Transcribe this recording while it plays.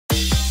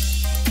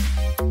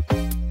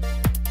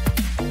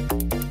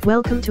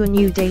Welcome to a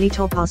new Daily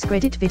Top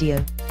Askreddit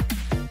video.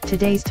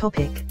 Today's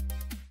topic: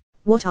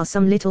 what are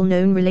some little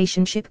known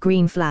relationship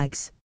green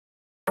flags?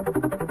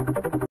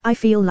 I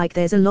feel like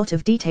there's a lot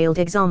of detailed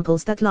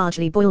examples that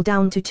largely boil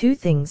down to two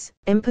things: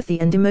 empathy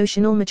and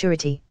emotional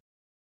maturity.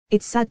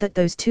 It's sad that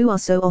those two are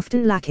so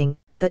often lacking,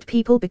 that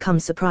people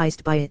become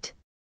surprised by it.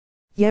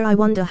 Yeah, I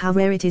wonder how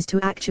rare it is to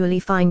actually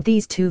find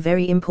these two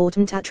very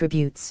important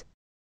attributes.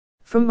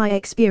 From my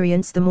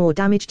experience, the more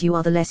damaged you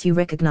are, the less you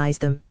recognize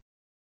them.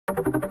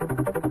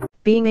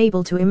 Being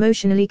able to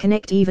emotionally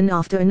connect even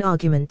after an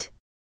argument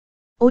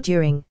or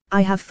during. I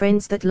have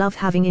friends that love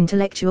having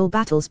intellectual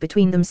battles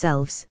between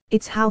themselves.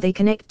 It's how they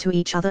connect to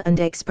each other and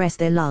express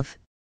their love.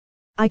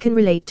 I can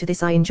relate to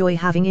this. I enjoy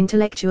having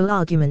intellectual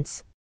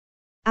arguments.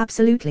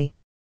 Absolutely.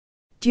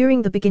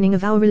 During the beginning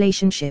of our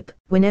relationship,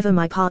 whenever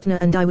my partner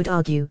and I would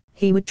argue,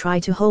 he would try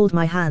to hold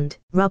my hand,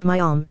 rub my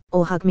arm,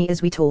 or hug me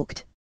as we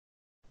talked.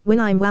 When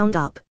I'm wound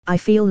up, I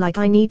feel like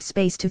I need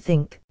space to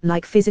think,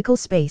 like physical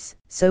space,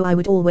 so I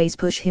would always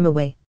push him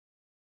away.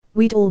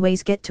 We'd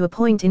always get to a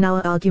point in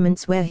our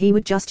arguments where he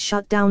would just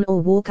shut down or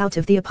walk out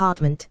of the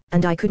apartment,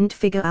 and I couldn't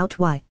figure out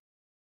why.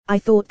 I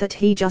thought that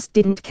he just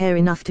didn't care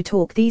enough to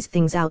talk these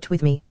things out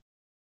with me.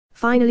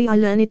 Finally, I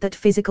learned that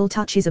physical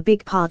touch is a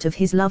big part of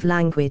his love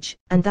language,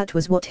 and that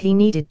was what he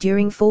needed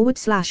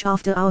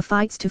during/after our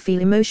fights to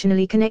feel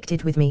emotionally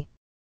connected with me.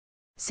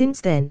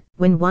 Since then,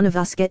 when one of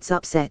us gets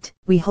upset,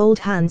 we hold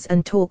hands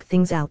and talk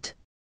things out.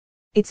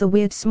 It's a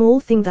weird small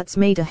thing that's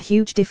made a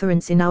huge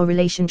difference in our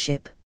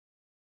relationship.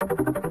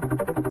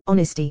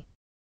 Honesty.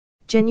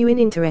 Genuine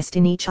interest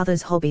in each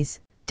other's hobbies.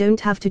 Don't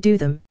have to do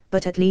them,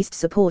 but at least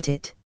support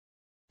it.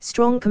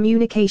 Strong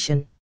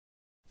communication.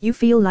 You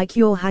feel like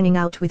you're hanging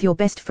out with your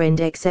best friend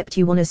except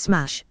you wanna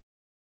smash.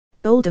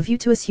 Bold of you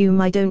to assume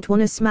I don't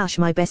wanna smash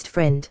my best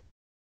friend.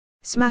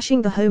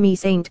 Smashing the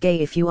homies ain't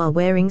gay if you are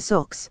wearing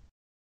socks.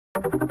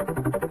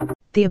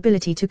 The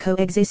ability to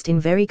coexist in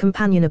very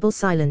companionable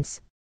silence.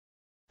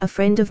 A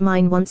friend of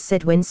mine once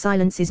said, when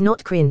silence is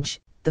not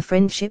cringe, the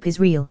friendship is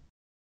real.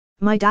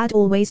 My dad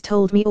always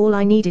told me all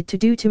I needed to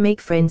do to make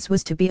friends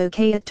was to be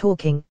okay at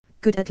talking,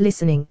 good at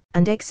listening,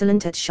 and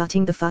excellent at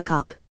shutting the fuck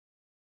up.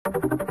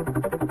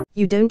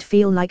 You don't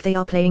feel like they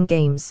are playing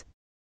games.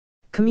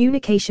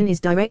 Communication is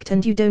direct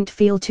and you don't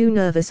feel too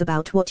nervous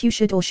about what you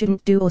should or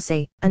shouldn't do or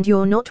say, and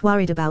you're not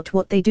worried about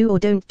what they do or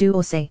don't do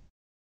or say.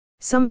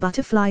 Some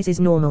butterflies is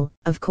normal,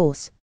 of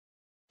course.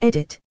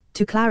 Edit.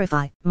 To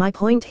clarify, my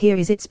point here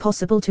is it's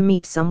possible to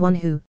meet someone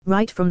who,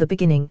 right from the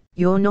beginning,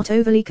 you're not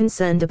overly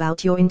concerned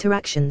about your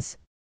interactions.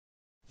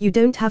 You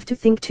don't have to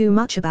think too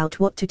much about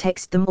what to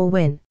text them or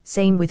when,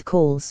 same with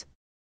calls.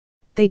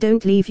 They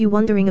don't leave you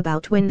wondering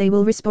about when they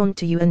will respond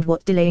to you and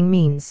what delaying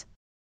means.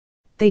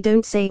 They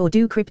don't say or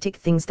do cryptic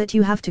things that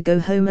you have to go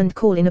home and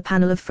call in a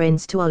panel of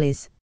friends to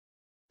ollies.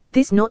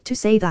 This not to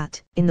say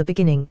that, in the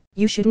beginning,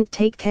 you shouldn't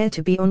take care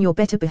to be on your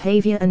better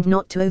behavior and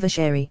not to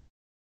overshare.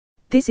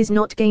 This is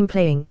not game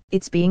playing,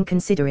 it's being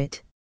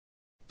considerate.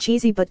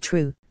 Cheesy but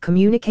true,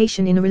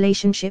 communication in a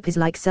relationship is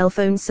like cell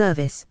phone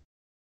service.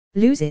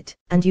 Lose it,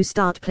 and you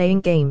start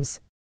playing games.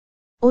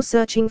 Or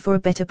searching for a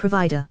better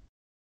provider.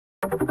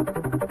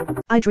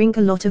 I drink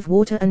a lot of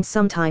water and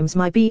sometimes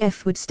my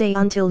BF would stay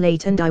until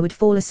late and I would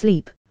fall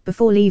asleep.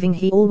 Before leaving,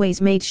 he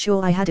always made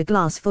sure I had a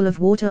glass full of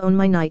water on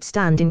my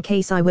nightstand in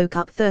case I woke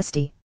up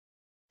thirsty.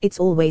 It's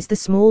always the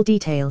small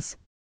details.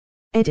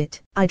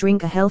 Edit. I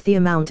drink a healthy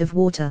amount of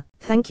water,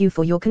 thank you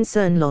for your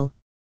concern lol.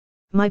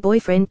 My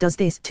boyfriend does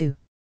this too.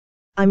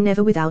 I'm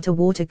never without a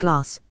water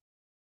glass.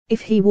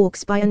 If he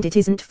walks by and it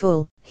isn't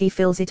full, he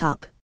fills it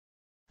up.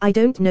 I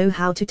don't know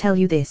how to tell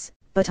you this,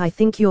 but I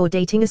think you're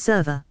dating a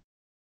server.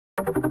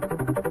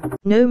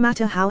 No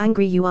matter how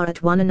angry you are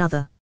at one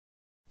another,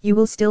 you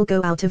will still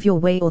go out of your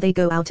way or they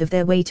go out of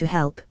their way to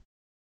help.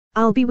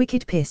 I'll be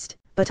wicked pissed,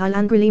 but I'll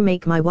angrily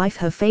make my wife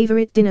her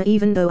favorite dinner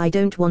even though I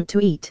don't want to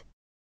eat.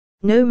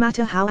 No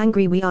matter how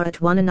angry we are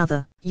at one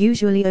another,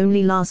 usually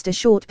only last a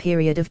short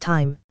period of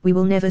time, we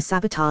will never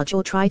sabotage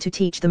or try to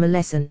teach them a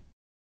lesson.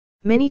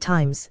 Many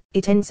times,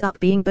 it ends up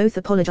being both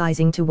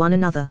apologizing to one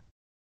another.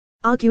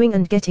 Arguing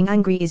and getting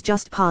angry is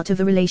just part of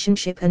a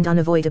relationship and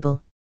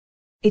unavoidable.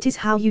 It is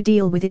how you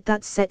deal with it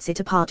that sets it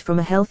apart from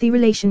a healthy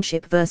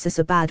relationship versus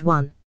a bad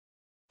one.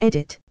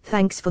 Edit.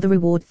 Thanks for the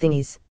reward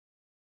thingies.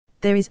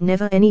 There is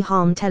never any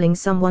harm telling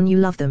someone you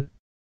love them.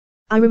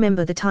 I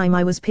remember the time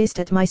I was pissed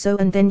at my so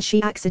and then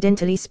she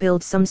accidentally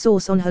spilled some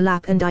sauce on her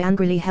lap and I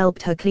angrily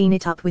helped her clean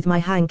it up with my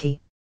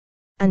hanky.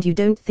 And you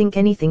don't think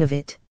anything of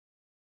it.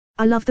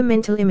 I love the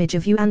mental image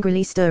of you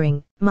angrily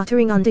stirring,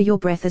 muttering under your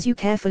breath as you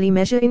carefully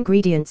measure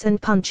ingredients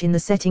and punch in the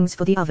settings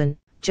for the oven,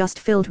 just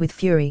filled with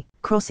fury,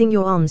 crossing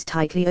your arms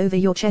tightly over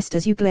your chest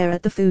as you glare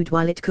at the food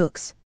while it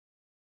cooks.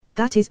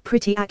 That is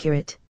pretty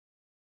accurate.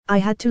 I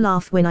had to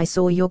laugh when I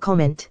saw your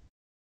comment.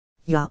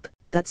 Yup,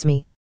 that's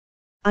me.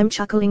 I'm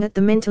chuckling at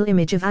the mental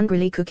image of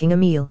angrily cooking a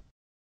meal.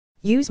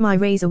 Use my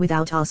razor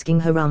without asking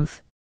her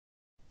rumph.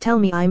 Tell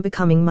me I'm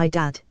becoming my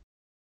dad.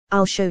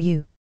 I'll show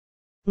you.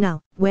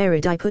 Now,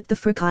 where'd I put the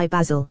frickin'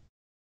 basil?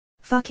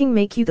 Fucking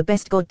make you the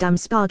best goddamn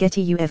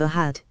spaghetti you ever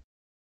had.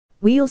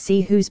 We'll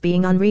see who's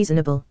being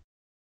unreasonable.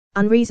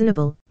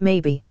 Unreasonable,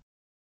 maybe.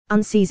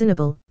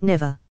 Unseasonable,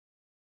 never.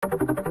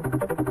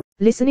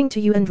 Listening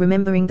to you and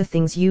remembering the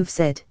things you've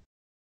said.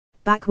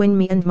 Back when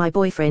me and my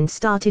boyfriend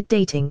started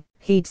dating,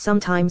 he'd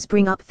sometimes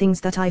bring up things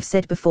that I've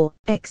said before,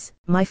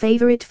 my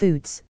favorite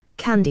foods,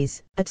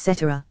 candies,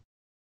 etc.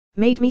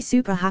 Made me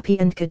super happy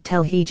and could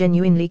tell he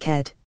genuinely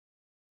cared.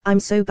 I'm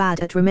so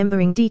bad at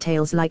remembering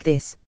details like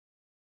this.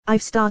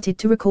 I've started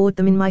to record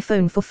them in my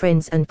phone for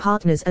friends and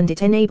partners, and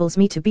it enables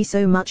me to be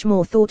so much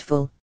more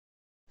thoughtful.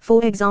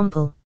 For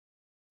example,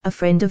 a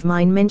friend of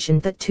mine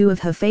mentioned that 2 of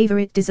her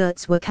favorite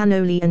desserts were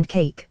cannoli and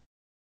cake.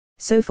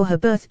 So for her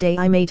birthday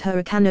I made her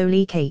a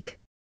cannoli cake.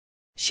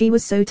 She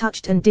was so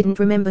touched and didn't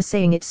remember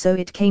saying it, so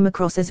it came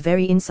across as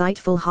very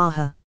insightful,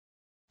 haha.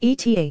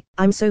 ETA,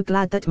 I'm so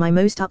glad that my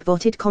most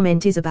upvoted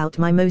comment is about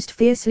my most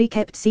fiercely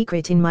kept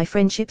secret in my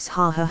friendships,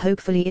 haha.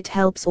 Hopefully it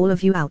helps all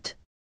of you out.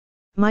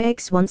 My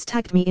ex once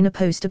tagged me in a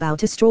post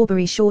about a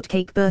strawberry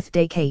shortcake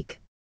birthday cake.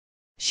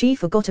 She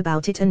forgot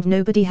about it and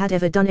nobody had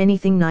ever done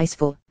anything nice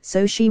for,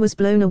 so she was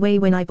blown away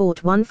when I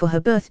bought one for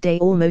her birthday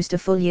almost a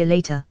full year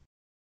later.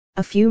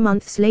 A few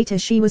months later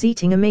she was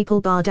eating a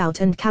maple bar doubt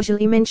and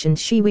casually mentioned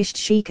she wished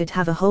she could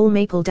have a whole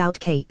maple doubt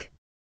cake.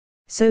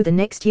 So the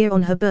next year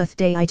on her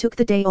birthday I took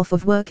the day off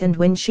of work, and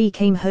when she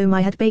came home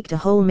I had baked a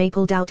whole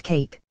maple doubt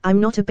cake. I'm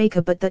not a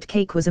baker, but that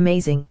cake was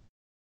amazing.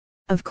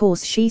 Of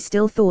course she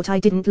still thought I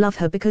didn't love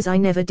her because I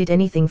never did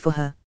anything for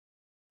her.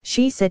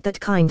 She said that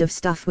kind of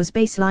stuff was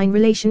baseline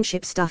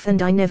relationship stuff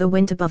and I never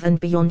went above and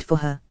beyond for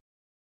her.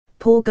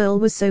 Poor girl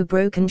was so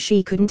broken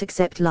she couldn't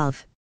accept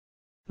love.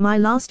 My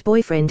last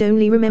boyfriend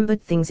only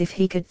remembered things if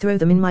he could throw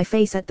them in my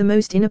face at the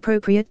most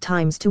inappropriate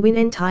times to win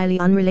entirely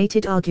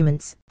unrelated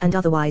arguments, and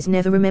otherwise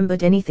never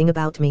remembered anything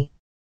about me.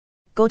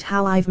 God,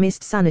 how I've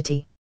missed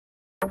sanity.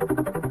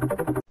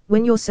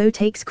 When your so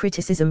takes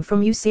criticism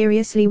from you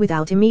seriously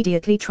without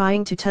immediately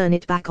trying to turn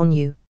it back on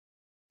you.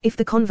 If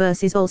the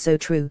converse is also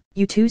true,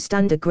 you two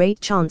stand a great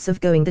chance of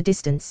going the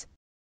distance.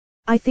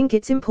 I think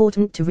it's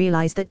important to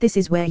realize that this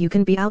is where you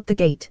can be out the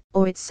gate,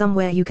 or it's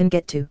somewhere you can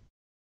get to.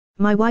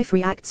 My wife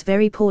reacts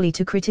very poorly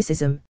to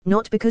criticism,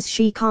 not because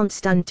she can't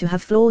stand to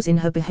have flaws in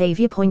her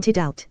behavior pointed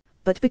out,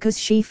 but because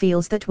she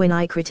feels that when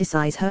I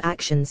criticize her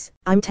actions,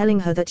 I'm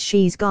telling her that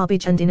she's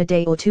garbage, and in a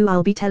day or two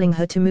I'll be telling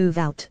her to move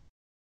out.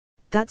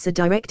 That's a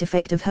direct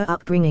effect of her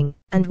upbringing,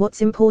 and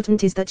what's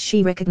important is that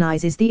she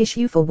recognizes the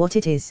issue for what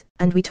it is,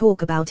 and we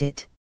talk about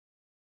it.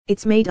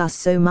 It's made us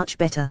so much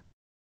better.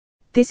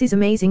 This is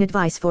amazing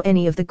advice for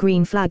any of the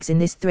green flags in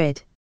this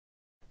thread.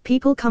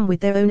 People come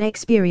with their own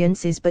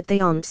experiences, but they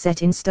aren't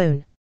set in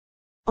stone.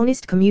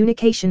 Honest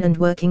communication and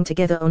working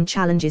together on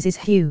challenges is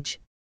huge.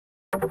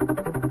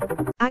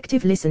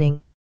 Active listening.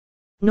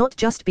 Not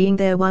just being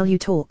there while you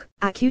talk,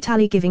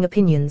 acutely giving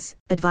opinions,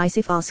 advice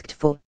if asked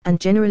for, and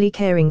generally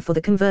caring for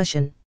the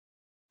conversion.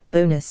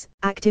 Bonus,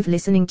 active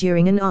listening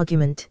during an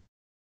argument.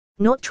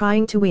 Not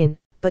trying to win,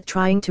 but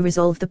trying to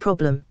resolve the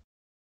problem.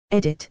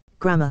 Edit,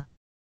 grammar.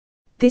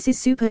 This is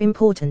super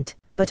important,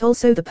 but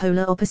also the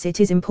polar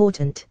opposite is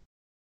important.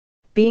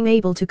 Being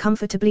able to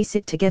comfortably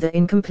sit together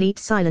in complete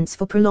silence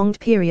for prolonged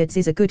periods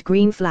is a good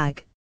green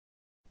flag.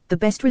 The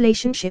best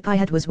relationship I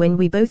had was when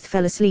we both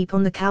fell asleep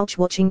on the couch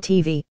watching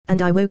TV,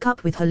 and I woke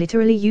up with her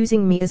literally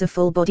using me as a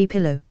full body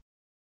pillow.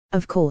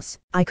 Of course,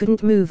 I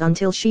couldn't move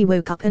until she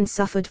woke up and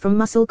suffered from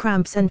muscle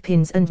cramps and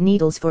pins and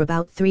needles for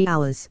about 3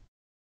 hours.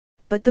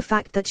 But the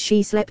fact that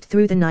she slept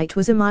through the night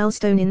was a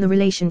milestone in the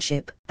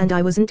relationship, and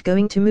I wasn't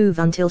going to move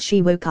until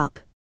she woke up.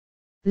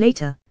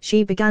 Later,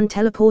 she began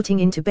teleporting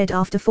into bed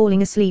after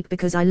falling asleep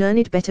because I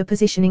learned better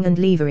positioning and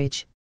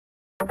leverage.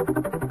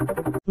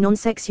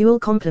 Non-sexual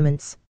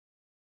compliments.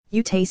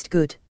 You taste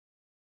good.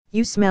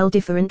 You smell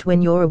different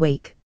when you're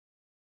awake.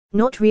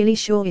 Not really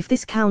sure if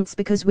this counts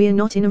because we're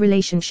not in a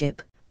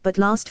relationship, but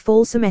last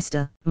fall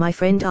semester, my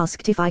friend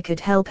asked if I could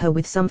help her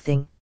with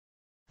something.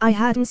 I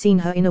hadn't seen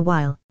her in a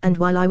while, and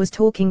while I was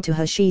talking to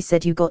her she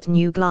said, "You got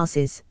new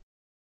glasses?"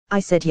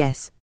 I said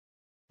yes.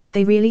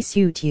 "They really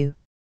suit you."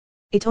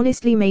 It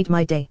honestly made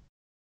my day.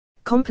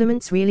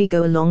 Compliments really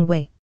go a long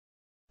way.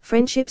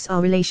 Friendships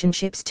are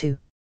relationships too.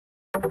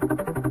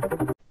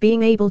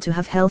 Being able to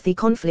have healthy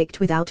conflict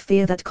without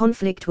fear that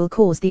conflict will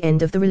cause the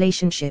end of the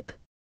relationship.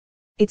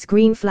 It's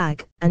green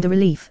flag, and a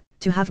relief,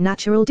 to have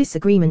natural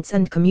disagreements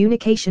and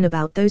communication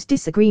about those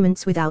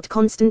disagreements without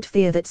constant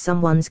fear that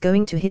someone's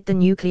going to hit the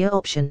nuclear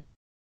option.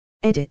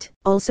 Edit,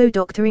 also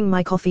doctoring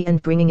my coffee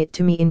and bringing it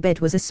to me in bed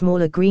was a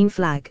smaller green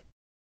flag.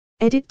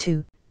 Edit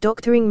 2.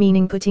 Doctoring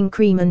meaning putting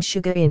cream and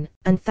sugar in,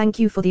 and thank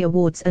you for the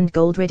awards and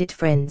gold Reddit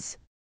friends.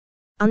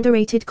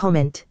 Underrated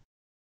comment.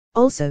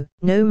 Also,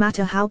 no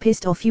matter how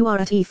pissed off you are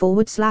at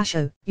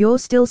e/o, you're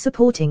still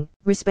supporting,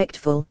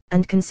 respectful,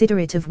 and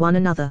considerate of one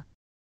another.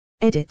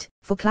 Edit,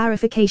 for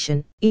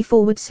clarification,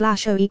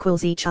 e/o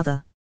equals each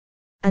other.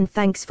 And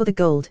thanks for the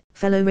gold,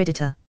 fellow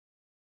Redditor.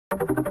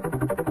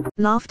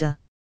 Laughter.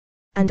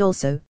 And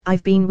also,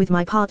 I've been with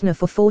my partner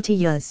for 40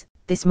 years,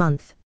 this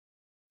month.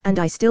 And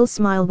I still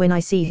smile when I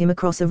see him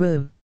across a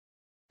room.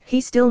 He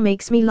still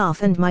makes me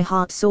laugh and my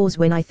heart soars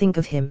when I think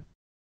of him.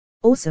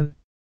 Awesome.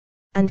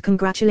 And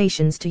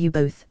congratulations to you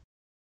both.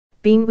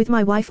 Been with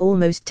my wife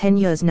almost 10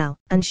 years now,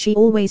 and she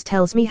always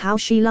tells me how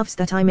she loves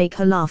that I make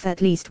her laugh at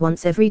least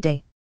once every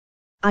day.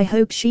 I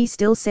hope she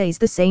still says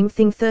the same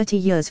thing 30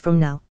 years from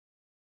now.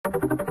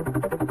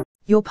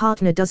 Your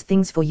partner does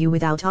things for you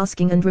without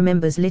asking and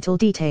remembers little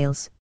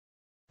details.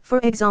 For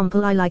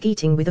example, I like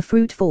eating with a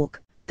fruit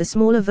fork, the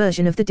smaller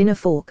version of the dinner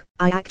fork.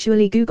 I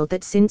actually googled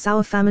that since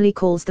our family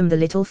calls them the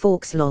little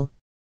forks lol.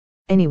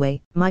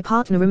 Anyway, my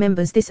partner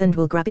remembers this and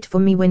will grab it for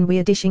me when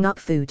we're dishing up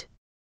food.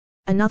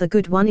 Another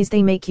good one is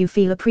they make you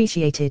feel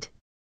appreciated.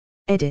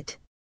 Edit.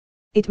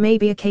 It may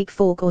be a cake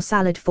fork or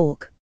salad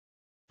fork.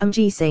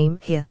 Same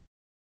here.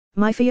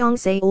 My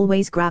fiancé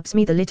always grabs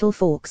me the little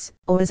forks,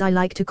 or as I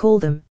like to call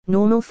them,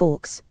 normal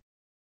forks.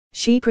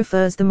 She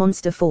prefers the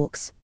monster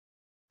forks.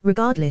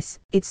 Regardless,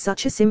 it's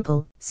such a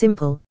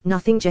simple,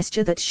 nothing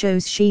gesture that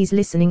shows she's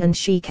listening and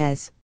she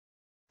cares.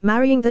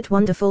 Marrying that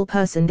wonderful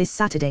person this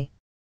Saturday.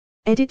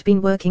 Edit.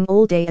 Been working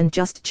all day and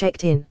just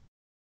checked in.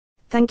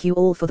 Thank you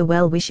all for the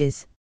well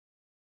wishes.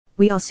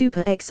 We are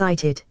super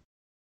excited.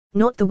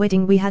 Not the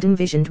wedding we had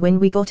envisioned when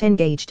we got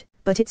engaged,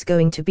 but it's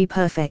going to be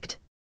perfect.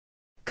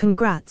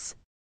 Congrats.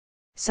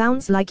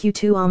 Sounds like you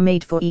two are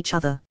made for each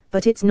other,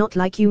 but it's not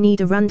like you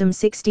need a random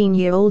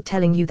 16-year-old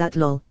telling you that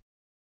lol.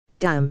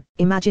 Damn,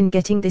 imagine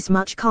getting this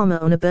much karma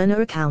on a burner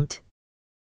account.